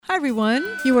Hi, everyone.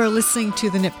 You are listening to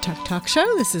the Nip Tuck Talk Show.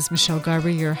 This is Michelle Garber,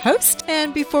 your host.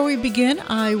 And before we begin,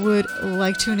 I would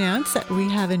like to announce that we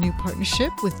have a new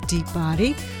partnership with Deep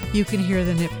Body. You can hear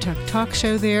the Nip Tuck Talk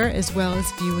Show there, as well as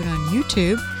view it on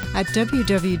YouTube at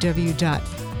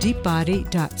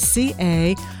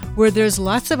www.deepbody.ca, where there's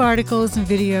lots of articles and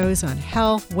videos on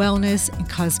health, wellness, and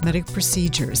cosmetic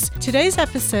procedures. Today's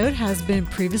episode has been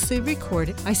previously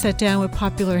recorded. I sat down with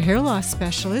popular hair loss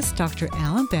specialist Dr.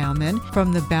 Alan Bauman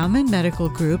from the Bauman Medical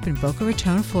Group in Boca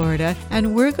Raton, Florida,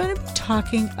 and we're going to be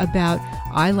talking about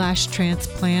eyelash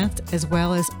transplants as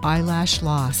well as eyelash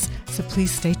loss. So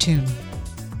please stay tuned.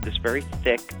 This very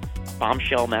thick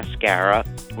bombshell mascara,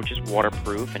 which is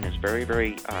waterproof and is very,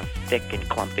 very thick and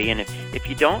clumpy. And if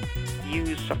you don't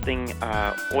use something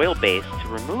oil-based to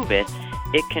remove it,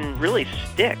 it can really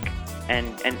stick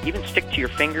and even stick to your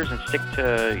fingers and stick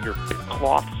to your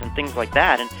cloths and things like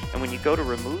that. And when you go to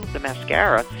remove the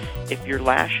mascara, if your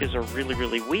lashes are really,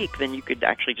 really weak, then you could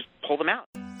actually just pull them out.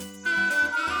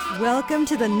 Welcome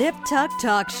to the Nip Tuck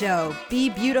Talk Show. Be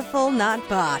beautiful, not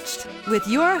botched. With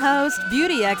your host,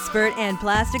 beauty expert and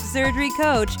plastic surgery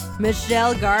coach,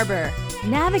 Michelle Garber.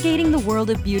 Navigating the world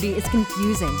of beauty is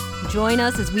confusing. Join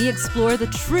us as we explore the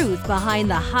truth behind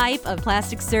the hype of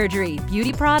plastic surgery,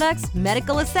 beauty products,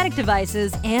 medical aesthetic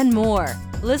devices, and more.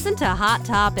 Listen to hot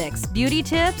topics, beauty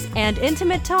tips, and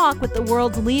intimate talk with the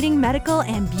world's leading medical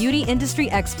and beauty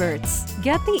industry experts.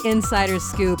 Get the insider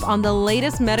scoop on the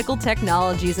latest medical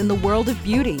technologies in the world of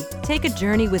beauty. Take a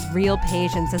journey with real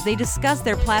patients as they discuss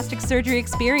their plastic surgery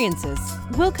experiences.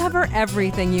 We'll cover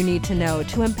everything you need to know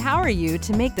to empower you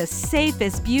to make the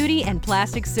safest beauty and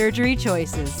plastic surgery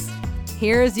choices.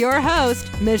 Here's your host,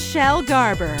 Michelle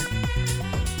Garber.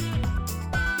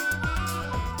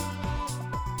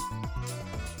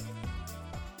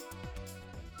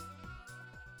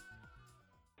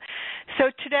 So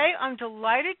today I'm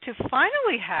delighted to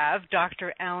finally have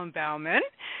Dr. Alan Bauman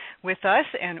with us,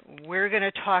 and we're going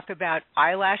to talk about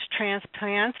eyelash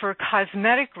transplants for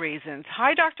cosmetic reasons.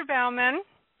 Hi, Dr. Bauman.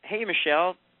 Hey,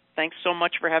 Michelle. Thanks so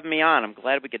much for having me on. I'm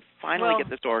glad we could finally get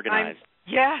this organized.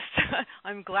 Yes,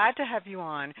 I'm glad to have you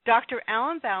on. Dr.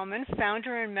 Alan Bauman,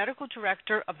 founder and medical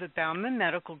director of the Bauman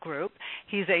Medical Group.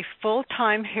 He's a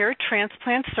full-time hair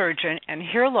transplant surgeon and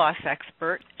hair loss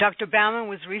expert. Dr. Bauman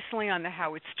was recently on the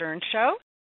Howard Stern Show.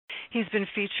 He's been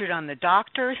featured on The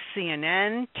Doctor,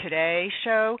 CNN, Today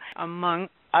Show, among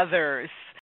others.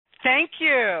 Thank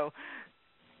you.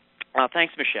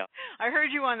 Thanks, Michelle. I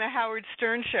heard you on the Howard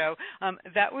Stern Show.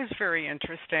 That was very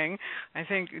interesting. I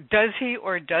think, does he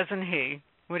or doesn't he?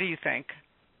 What do you think?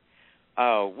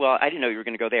 Oh, well, I didn't know you were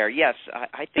going to go there. Yes,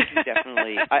 I think he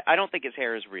definitely – I don't think his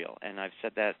hair is real, and I've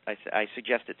said that. I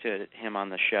suggested to him on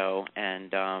the show,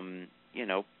 and,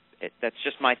 that's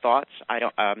just my thoughts.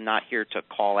 I'm not here to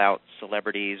call out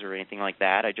celebrities or anything like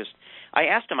that. I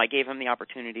asked him. I gave him the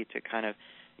opportunity to kind of,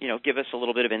 give us a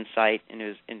little bit of insight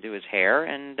into his hair,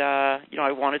 and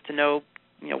I wanted to know,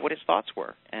 what his thoughts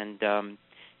were, and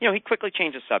he quickly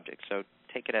changed the subject. So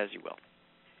take it as you will.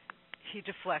 He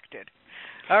deflected.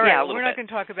 All right, yeah, we're not going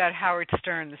to talk about Howard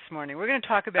Stern this morning. We're going to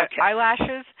talk about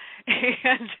eyelashes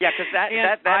and because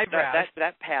eyebrows.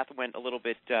 that path went a little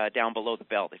bit down below the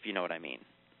belt, if you know what I mean.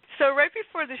 So right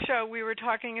before the show, we were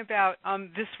talking about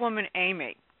this woman,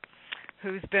 Amy,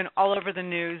 who's been all over the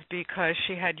news because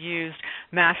she had used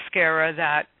mascara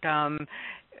that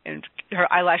and her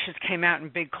eyelashes came out in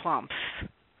big clumps.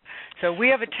 So we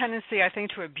have a tendency, I think,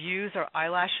 to abuse our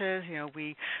eyelashes.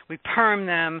 We perm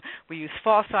them. We use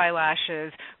false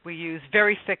eyelashes. We use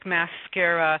very thick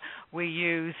mascara. We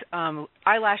use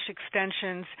eyelash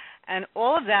extensions. And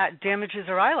all of that damages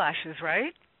our eyelashes,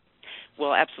 right?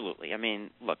 Well, absolutely. I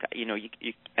mean, look, you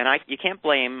can't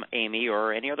blame Amy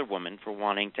or any other woman for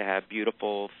wanting to have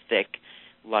beautiful, thick,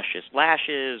 luscious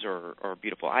lashes or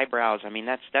beautiful eyebrows. I mean,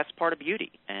 that's part of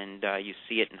beauty, and you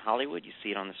see it in Hollywood, you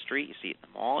see it on the street, you see it in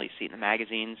the mall, you see it in the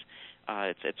magazines.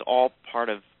 It's all part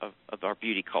of our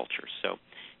beauty culture. So,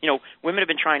 women have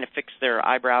been trying to fix their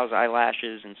eyebrows,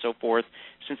 eyelashes, and so forth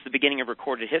since the beginning of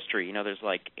recorded history. There's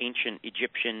like ancient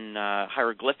Egyptian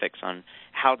hieroglyphics on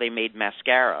how they made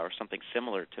mascara or something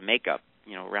similar to makeup,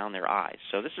 around their eyes.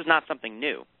 So this is not something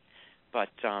new. But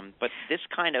this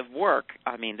kind of work,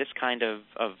 this kind of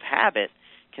habit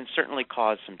can certainly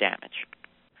cause some damage.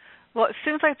 Well, it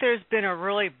seems like there's been a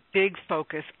really big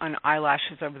focus on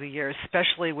eyelashes over the years,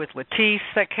 especially with Latisse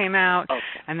that came out. Okay.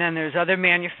 And then there's other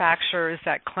manufacturers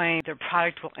that claim their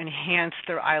product will enhance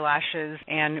their eyelashes.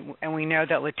 And we know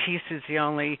that Latisse is the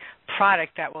only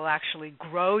product that will actually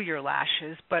grow your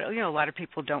lashes. But, a lot of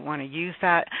people don't want to use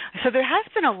that. So there has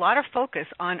been a lot of focus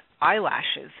on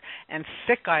eyelashes. and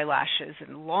thick eyelashes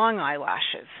and long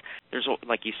eyelashes.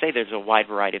 Like you say, there's a wide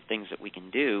variety of things that we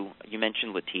can do. You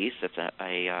mentioned Latisse. That's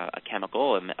a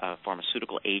chemical, a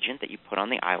pharmaceutical agent that you put on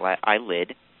the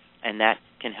eyelid, and that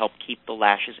can help keep the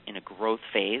lashes in a growth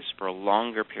phase for a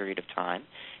longer period of time.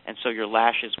 And so your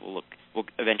lashes will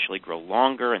eventually grow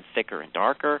longer and thicker and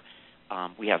darker.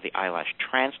 We have the eyelash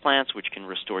transplants, which can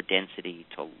restore density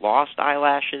to lost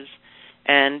eyelashes.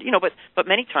 And, but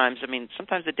many times,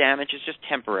 sometimes the damage is just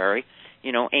temporary.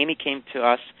 Amy came to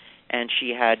us, and she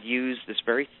had used this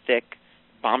very thick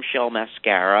Bombshell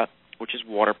mascara, which is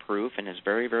waterproof and is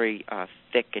very, very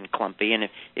thick and clumpy. And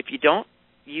if you don't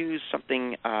use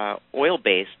something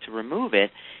oil-based to remove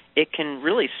it, it can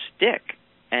really stick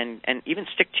and even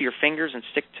stick to your fingers and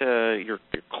stick to your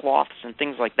cloths and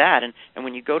things like that. And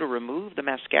when you go to remove the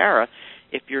mascara,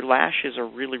 if your lashes are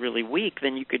really, really weak,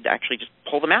 then you could actually just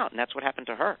pull them out, and that's what happened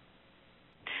to her.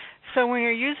 So when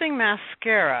you're using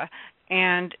mascara,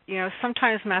 and,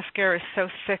 sometimes mascara is so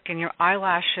thick and your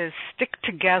eyelashes stick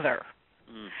together,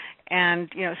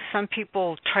 and, some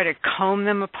people try to comb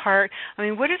them apart.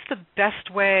 What is the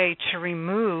best way to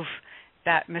remove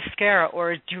that mascara,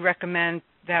 or do you recommend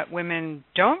that women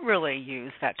don't really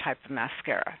use that type of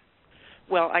mascara?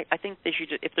 Well, I think they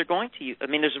should, if they're going to use,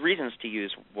 there's reasons to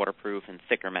use waterproof and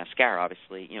thicker mascara.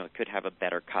 Obviously, it could have a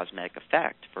better cosmetic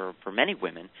effect for many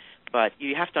women, but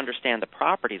you have to understand the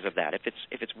properties of that. If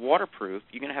it's waterproof,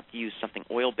 you're going to have to use something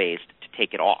oil-based to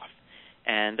take it off.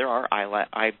 And there are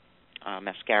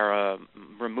mascara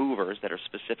removers that are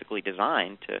specifically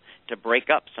designed to break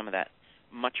up some of that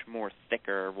much more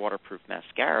thicker waterproof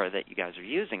mascara that you guys are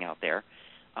using out there.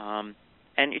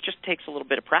 And it just takes a little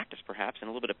bit of practice, perhaps, and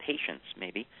a little bit of patience,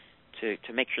 maybe,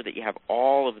 to make sure that you have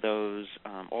all of those,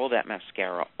 all of that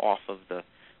mascara off of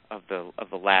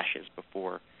the lashes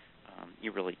before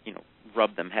you really,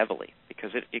 rub them heavily,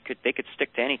 because they could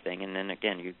stick to anything, and then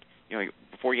again,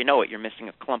 before you know it, you're missing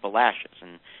a clump of lashes.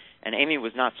 And Amy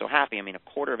was not so happy. A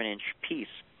quarter of an inch piece,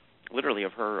 literally,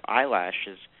 of her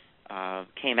eyelashes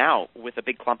came out with a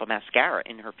big clump of mascara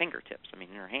in her fingertips. In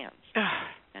her hands.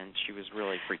 And she was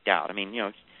really freaked out. It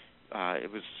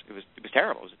was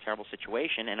terrible. It was a terrible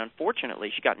situation, and unfortunately,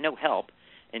 she got no help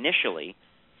initially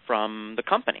from the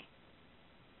company.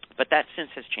 But that since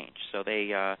has changed. So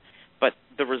but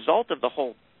the result of the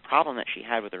whole problem that she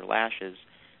had with her lashes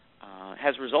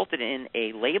has resulted in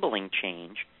a labeling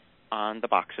change on the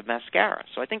box of mascara.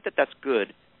 So I think that that's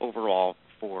good overall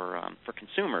for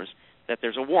consumers, that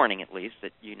there's a warning at least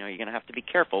that you're going to have to be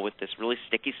careful with this really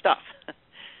sticky stuff.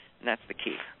 And that's the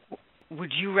key.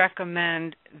 Would you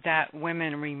recommend that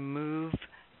women remove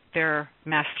their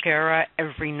mascara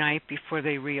every night before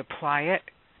they reapply it?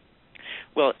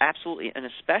 Well, absolutely, and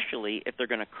especially if they're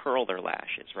going to curl their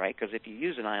lashes, right? Because if you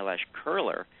use an eyelash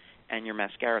curler and your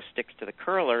mascara sticks to the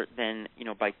curler, then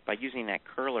by using that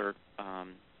curler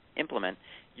implement,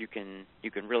 you can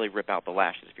really rip out the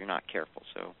lashes if you're not careful.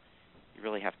 So you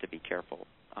really have to be careful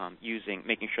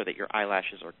making sure that your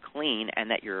eyelashes are clean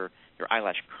and that your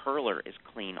eyelash curler is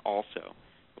clean also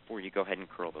before you go ahead and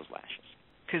curl those lashes.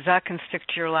 Because that can stick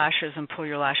to your lashes and pull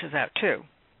your lashes out too.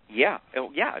 Yeah.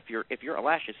 If your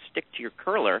lashes stick to your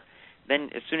curler, then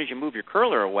as soon as you move your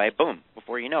curler away, boom,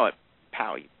 before you know it,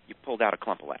 pow, you pulled out a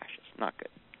clump of lashes. Not good.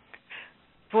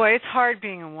 Boy, it's hard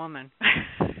being a woman.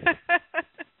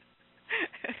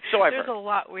 So I've There's heard. a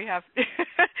lot we have.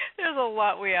 There's a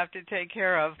lot we have to take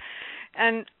care of.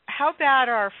 And how bad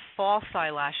are false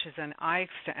eyelashes and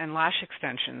lash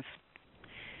extensions?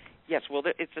 Yes, well,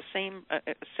 it's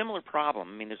a similar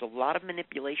problem. There's a lot of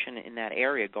manipulation in that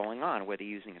area going on, whether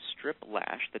you're using a strip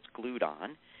lash that's glued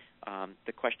on.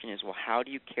 The question is, well, how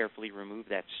do you carefully remove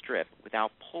that strip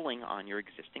without pulling on your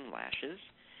existing lashes?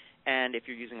 And if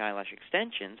you're using eyelash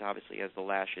extensions, obviously as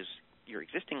your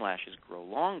existing lashes grow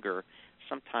longer,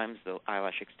 sometimes the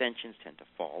eyelash extensions tend to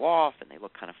fall off and they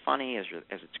look kind of funny as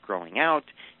it's growing out,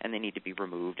 and they need to be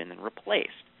removed and then replaced.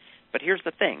 But here's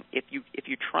the thing. If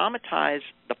you traumatize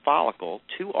the follicle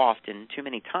too often, too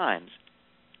many times,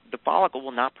 the follicle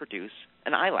will not produce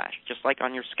an eyelash, just like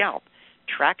on your scalp.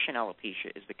 Traction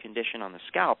alopecia is the condition on the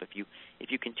scalp. If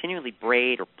you continually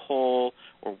braid or pull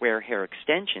or wear hair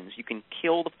extensions, you can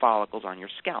kill the follicles on your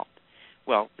scalp.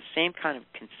 Well, the same kind of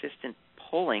consistent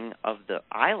pulling of the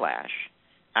eyelash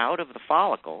out of the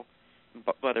follicle,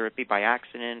 whether it be by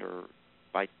accident or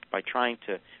by trying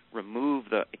to remove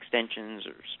the extensions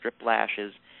or strip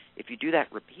lashes, if you do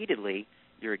that repeatedly,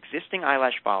 your existing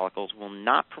eyelash follicles will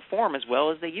not perform as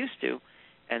well as they used to,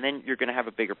 and then you're going to have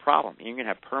a bigger problem. You're going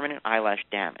to have permanent eyelash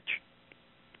damage.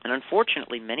 And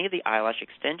unfortunately, many of the eyelash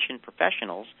extension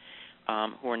professionals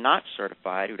who are not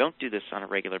certified, who don't do this on a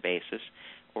regular basis,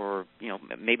 or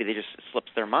maybe they just slips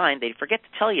their mind, they forget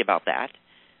to tell you about that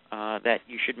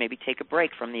you should maybe take a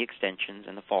break from the extensions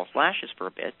and the false lashes for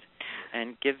a bit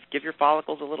and give your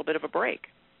follicles a little bit of a break.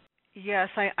 Yes,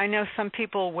 I know some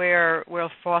people wear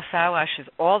false eyelashes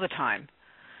all the time.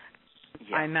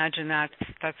 Yeah. I imagine that's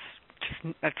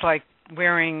like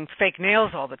wearing fake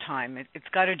nails all the time. It's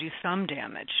got to do some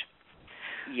damage.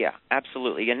 Yeah,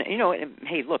 absolutely. And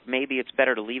hey, look, maybe it's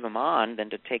better to leave them on than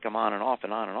to take them on and off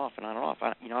and on and off and on and off.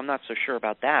 I'm not so sure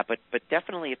about that, but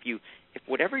definitely if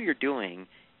whatever you're doing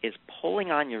is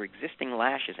pulling on your existing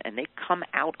lashes and they come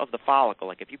out of the follicle,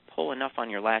 like if you pull enough on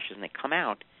your lashes and they come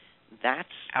out, that's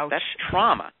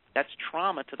trauma. That's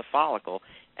trauma to the follicle,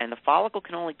 and the follicle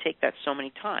can only take that so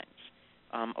many times.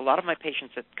 A lot of my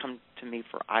patients that come to me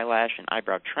for eyelash and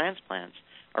eyebrow transplants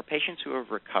are patients who have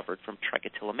recovered from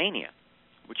trichotillomania,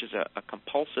 which is a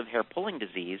compulsive hair pulling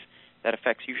disease that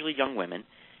affects usually young women,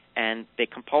 and they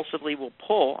compulsively will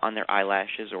pull on their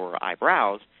eyelashes or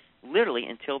eyebrows literally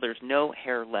until there's no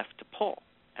hair left to pull.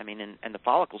 I mean, and the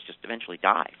follicles just eventually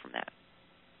die from that.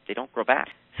 They don't grow back.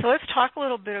 So let's talk a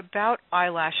little bit about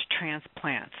eyelash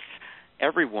transplants.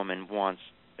 Every woman wants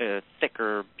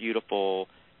thicker, beautiful,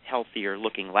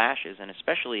 healthier-looking lashes, and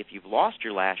especially if you've lost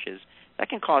your lashes, that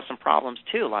can cause some problems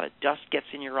too. A lot of dust gets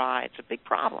in your eye. It's a big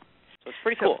problem. So it's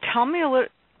pretty cool.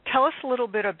 Tell us a little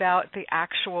bit about the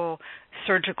actual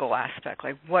surgical aspect.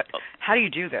 Like how do you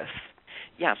do this?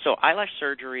 Yeah, so eyelash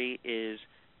surgery is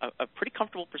a pretty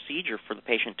comfortable procedure for the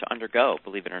patient to undergo,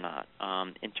 believe it or not.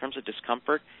 In terms of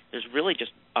discomfort, there's really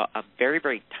just a very,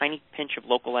 very tiny pinch of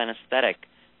local anesthetic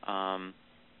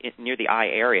near the eye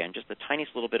area, and just the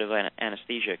tiniest little bit of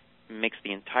anesthesia makes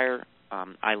the entire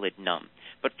eyelid numb.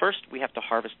 But first, we have to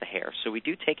harvest the hair. So we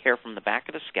do take hair from the back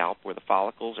of the scalp where the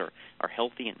follicles are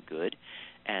healthy and good,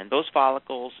 and those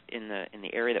follicles in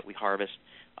the area that we harvest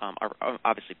are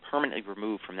obviously permanently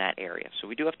removed from that area. So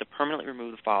we do have to permanently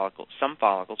remove some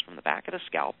follicles from the back of the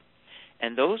scalp,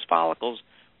 and those follicles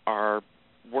are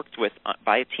worked with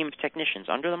by a team of technicians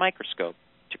under the microscope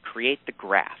to create the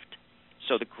graft.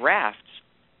 So the grafts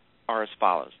are as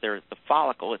follows. There's the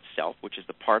follicle itself, which is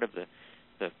the part of the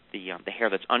hair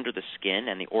that's under the skin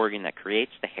and the organ that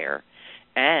creates the hair,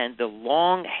 and the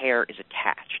long hair is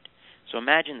attached. So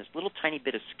imagine this little tiny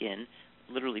bit of skin,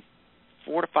 literally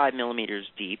 4 to 5 millimeters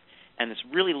deep, and this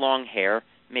really long hair,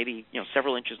 maybe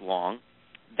several inches long.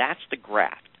 That's the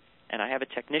graft. And I have a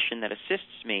technician that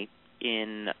assists me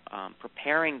in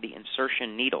preparing the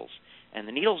insertion needles. And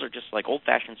the needles are just like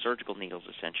old-fashioned surgical needles,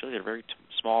 essentially. They're very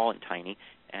small and tiny,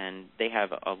 and they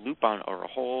have a loop on or a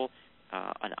hole,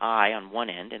 an eye on one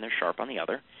end, and they're sharp on the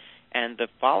other. And the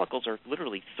follicles are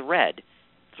literally thread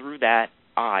through that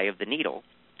eye of the needle,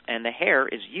 and the hair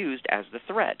is used as the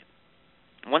thread.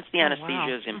 Once the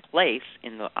anesthesia is in place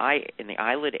in the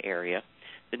eyelid area,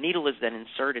 the needle is then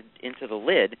inserted into the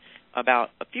lid about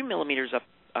a few millimeters up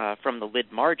from the lid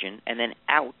margin and then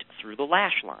out through the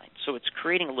lash line. So it's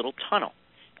creating a little tunnel.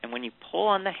 And when you pull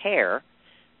on the hair,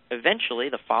 eventually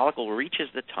the follicle reaches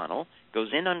the tunnel, goes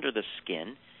in under the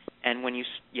skin, and when you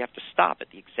have to stop at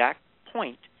the exact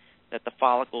point that the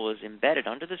follicle is embedded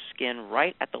under the skin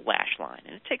right at the lash line.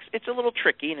 And it's a little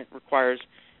tricky, and it requires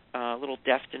a little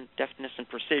deftness and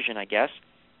precision, I guess.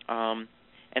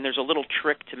 And there's a little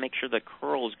trick to make sure the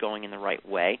curl is going in the right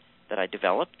way that I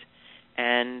developed.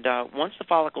 And once the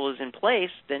follicle is in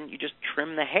place, then you just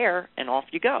trim the hair, and off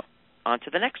you go. On to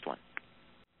the next one.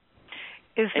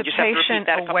 Is and the just have to repeat patient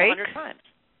that a couple awake? hundred times.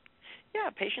 Yeah,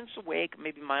 patient's awake,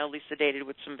 maybe mildly sedated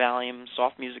with some Valium,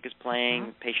 soft music is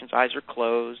playing, patient's eyes are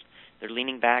closed, they're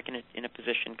leaning back in a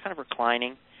position, kind of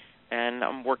reclining, and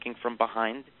I'm working from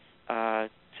behind to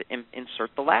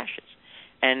insert the lashes.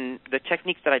 And the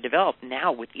techniques that I developed,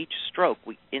 now with each stroke,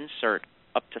 we insert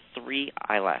up to 3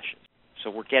 eyelashes. So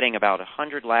we're getting about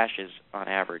 100 lashes on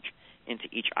average into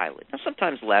each eyelid. Now,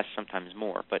 sometimes less, sometimes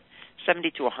more, but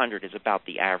 70 to 100 is about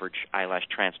the average eyelash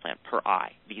transplant per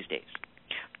eye these days.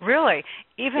 Really?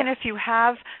 Even if you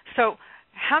have... So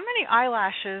how many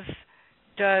eyelashes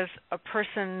does a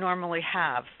person normally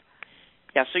have?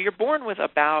 Yeah, so you're born with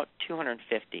about 200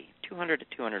 to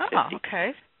 250. Oh,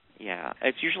 okay. Yeah,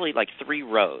 it's usually like 3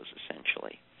 rows,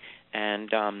 essentially. And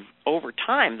over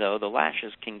time, though, the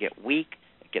lashes can get weak,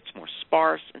 it gets more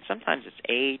sparse, and sometimes it's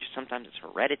age, sometimes it's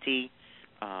heredity.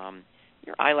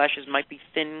 Your eyelashes might be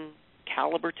thin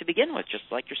caliber to begin with, just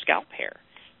like your scalp hair.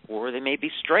 Or they may be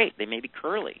straight, they may be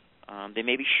curly, they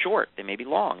may be short, they may be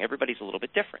long. Everybody's a little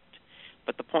bit different.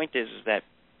 But the point is that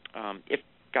if,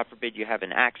 God forbid, you have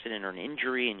an accident or an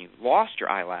injury and you've lost your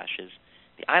eyelashes,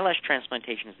 the eyelash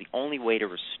transplantation is the only way to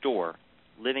restore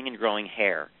living and growing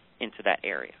hair into that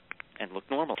area. and look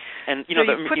normal. And you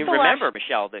remember,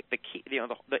 Michelle, the key,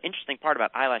 the interesting part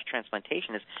about eyelash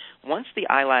transplantation is once the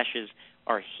eyelashes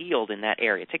are healed in that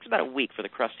area, it takes about a week for the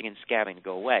crusting and scabbing to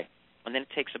go away, and then it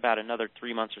takes about another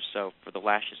 3 months or so for the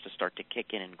lashes to start to kick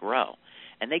in and grow.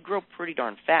 And they grow pretty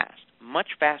darn fast, much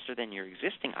faster than your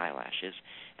existing eyelashes,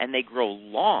 and they grow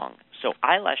long. So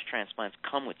eyelash transplants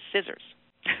come with scissors.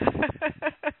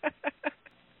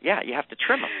 Yeah, you have to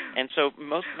trim them. And so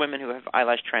most women who have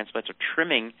eyelash transplants are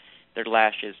trimming their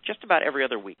lashes just about every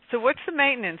other week. So what's the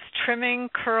maintenance? Trimming,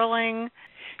 curling?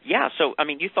 Yeah, so,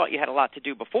 you thought you had a lot to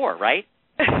do before, right?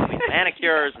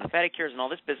 Manicures and pedicures and all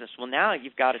this business. Well, now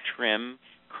you've got to trim,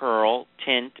 curl,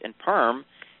 tint, and perm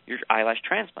your eyelash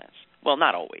transplants. Well,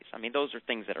 not always. Those are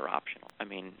things that are optional.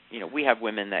 We have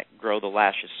women that grow the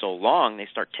lashes so long they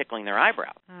start tickling their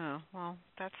eyebrows. Oh, well,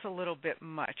 that's a little bit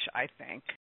much, I think.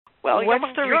 Well, you're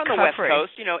on the West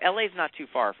Coast. LA's not too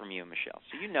far from you, Michelle,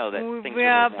 so you know that things are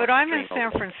yeah, a little more but I'm in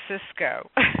San over. Francisco.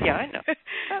 Yeah, I know.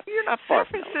 You're not far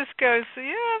San Francisco, so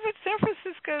yeah, but San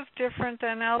Francisco's different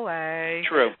than LA.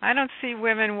 True. I don't see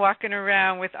women walking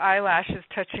around with eyelashes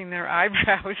touching their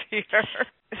eyebrows here.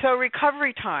 So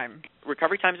recovery time.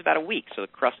 Recovery time is about a week, so the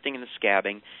crusting and the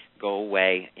scabbing go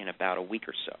away in about a week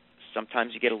or so.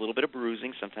 Sometimes you get a little bit of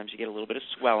bruising, sometimes you get a little bit of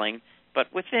swelling, but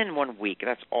within 1 week,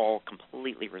 that's all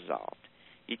completely resolved.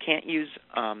 You can't use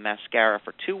mascara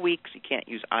for 2 weeks. You can't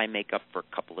use eye makeup for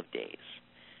a couple of days.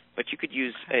 But you could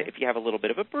use, if you have a little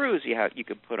bit of a bruise, you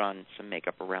could put on some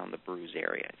makeup around the bruise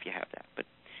area if you have that. But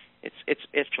it's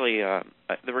actually,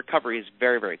 the recovery is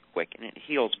very, very quick, and it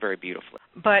heals very beautifully.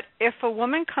 But if a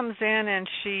woman comes in and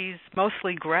she's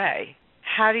mostly gray,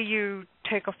 how do you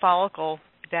take a follicle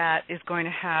that is going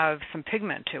to have some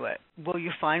pigment to it? Will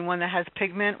you find one that has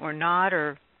pigment or not,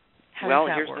 or how does that work?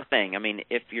 Well, here's the thing.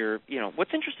 If you're,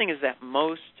 what's interesting is that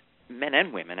most men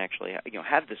and women actually,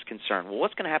 have this concern. Well,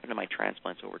 what's going to happen to my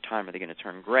transplants over time? Are they going to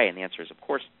turn gray? And the answer is, of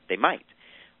course, they might.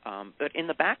 But in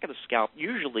the back of the scalp,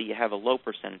 usually you have a low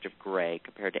percentage of gray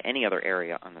compared to any other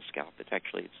area on the scalp. It's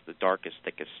the darkest,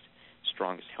 thickest,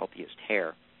 strongest, healthiest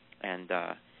hair, and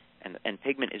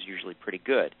pigment is usually pretty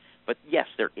good. But yes,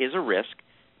 there is a risk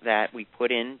that we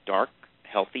put in dark,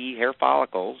 healthy hair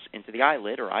follicles into the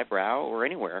eyelid or eyebrow or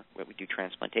anywhere where we do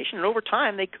transplantation, and over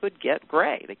time they could get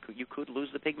gray. You could lose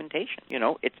the pigmentation.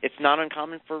 It's not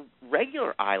uncommon for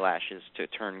regular eyelashes to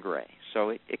turn gray, so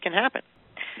it can happen.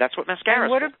 That's what mascara is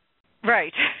for.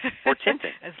 Right. Or tinting.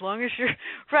 as long as you're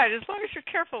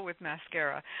careful with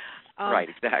mascara. Right,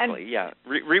 exactly.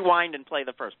 Rewind and play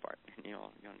the first part.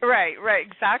 Right,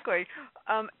 exactly.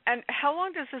 And how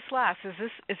long does this last?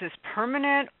 Is this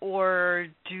permanent, or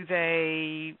do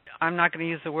they? I'm not going to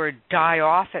use the word die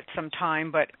off at some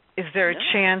time, but is there a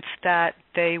chance that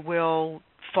they will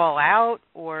fall out,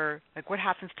 or what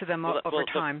happens to them over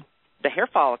time? The hair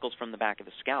follicles from the back of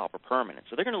the scalp are permanent,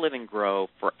 so they're going to live and grow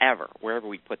forever wherever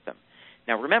we put them.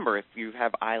 Now, remember, if you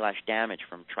have eyelash damage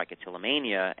from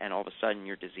trichotillomania and all of a sudden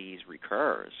your disease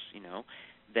recurs,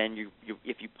 then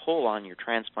if you pull on your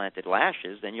transplanted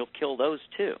lashes, then you'll kill those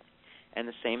too. And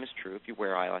the same is true if you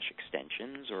wear eyelash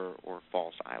extensions or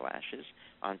false eyelashes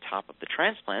on top of the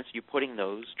transplants. You're putting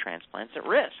those transplants at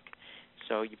risk.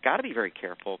 So you've got to be very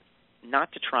careful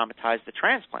not to traumatize the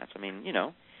transplants.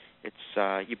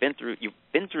 It's you've been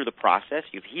through the process.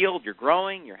 You've healed. You're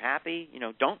growing. You're happy.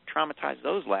 Don't traumatize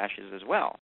those lashes as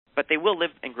well. But they will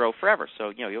live and grow forever. So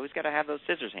you always got to have those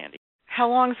scissors handy. How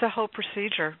long is the whole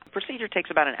procedure? The procedure takes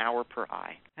about an hour per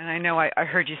eye. And I know I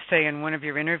heard you say in one of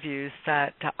your interviews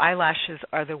that eyelashes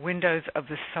are the windows of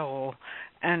the soul,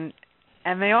 and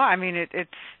they are.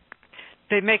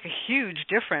 They make a huge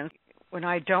difference. When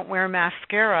I don't wear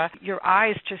mascara, your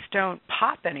eyes just don't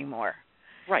pop anymore.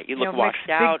 Right, you look washed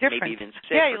out, maybe even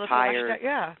sick or tired. Washed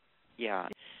out, yeah.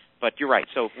 But you're right.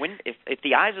 So if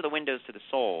the eyes are the windows to the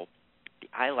soul, the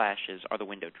eyelashes are the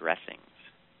window dressings.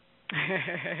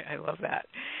 I love that.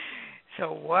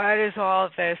 So what does all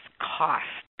this cost?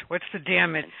 What's the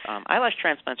damage? Eyelash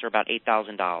transplants are about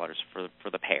 $8,000 for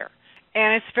the pair.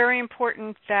 And it's very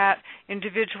important that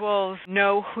individuals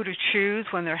know who to choose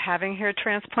when they're having hair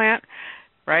transplant,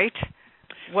 right?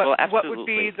 What would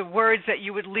be the words that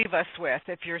you would leave us with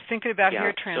if you're thinking about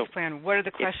hair transplant? What are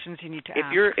the questions you need to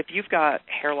ask? If you've got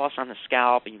hair loss on the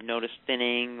scalp and you've noticed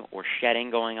thinning or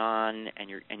shedding going on, and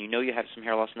you have some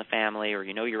hair loss in the family, or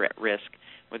you're at risk,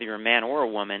 whether you're a man or a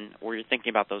woman, or you're thinking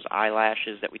about those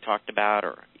eyelashes that we talked about,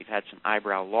 or you've had some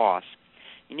eyebrow loss,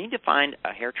 you need to find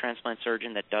a hair transplant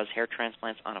surgeon that does hair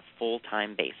transplants on a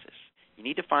full-time basis. You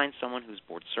need to find someone who's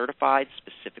board certified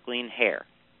specifically in hair.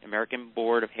 American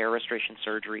Board of Hair Restoration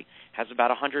Surgery has about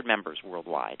 100 members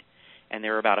worldwide. And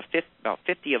there are about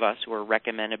 50 of us who are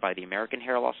recommended by the American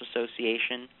Hair Loss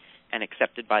Association and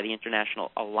accepted by the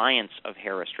International Alliance of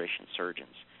Hair Restoration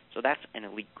Surgeons. So that's an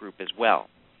elite group as well.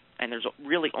 And there's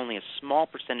really only a small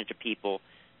percentage of people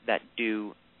that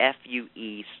do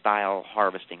FUE-style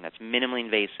harvesting. That's minimally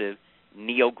invasive,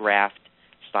 neograft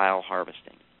style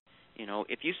harvesting. You know,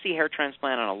 if you see hair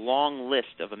transplant on a long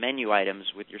list of menu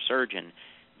items with your surgeon,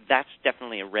 that's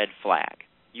definitely a red flag.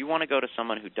 You want to go to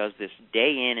someone who does this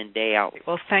day in and day out.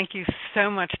 Well, thank you so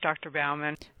much, Dr.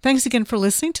 Bauman. Thanks again for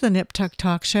listening to the Nip Tuck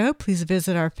Talk Show. Please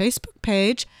visit our Facebook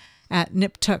page at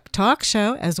Nip Tuck Talk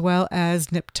Show, as well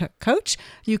as Nip Tuck Coach.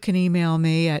 You can email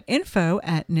me at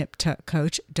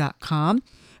info@niptuckcoach.com.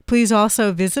 Please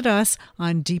also visit us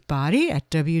on Deep Body at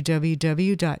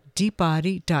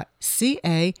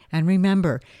www.deepbody.ca. And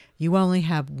remember, you only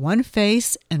have one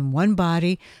face and one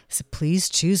body, so please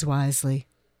choose wisely.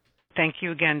 Thank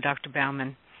you again, Dr.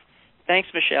 Bauman. Thanks,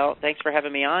 Michelle. Thanks for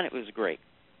having me on. It was great.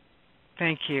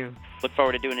 Thank you. Look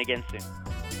forward to doing it again soon.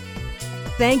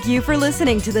 Thank you for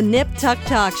listening to the Nip Tuck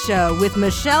Talk Show with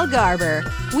Michelle Garber.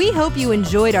 We hope you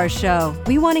enjoyed our show.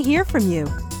 We want to hear from you.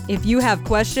 If you have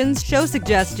questions, show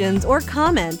suggestions, or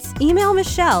comments, email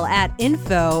Michelle at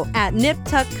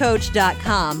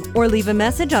info@niptuckcoach.com or leave a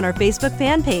message on our Facebook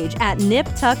fan page at Nip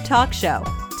Tuck Talk Show.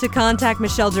 To contact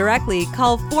Michelle directly,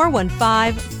 call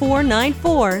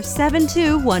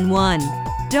 415-494-7211.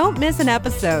 Don't miss an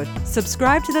episode.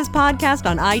 Subscribe to this podcast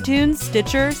on iTunes,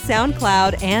 Stitcher,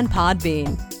 SoundCloud, and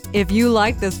Podbean. If you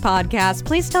like this podcast,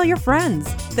 please tell your friends.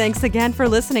 Thanks again for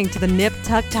listening to the Nip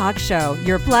Tuck Talk Show,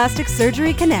 your plastic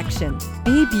surgery connection.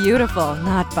 Be beautiful,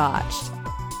 not botched.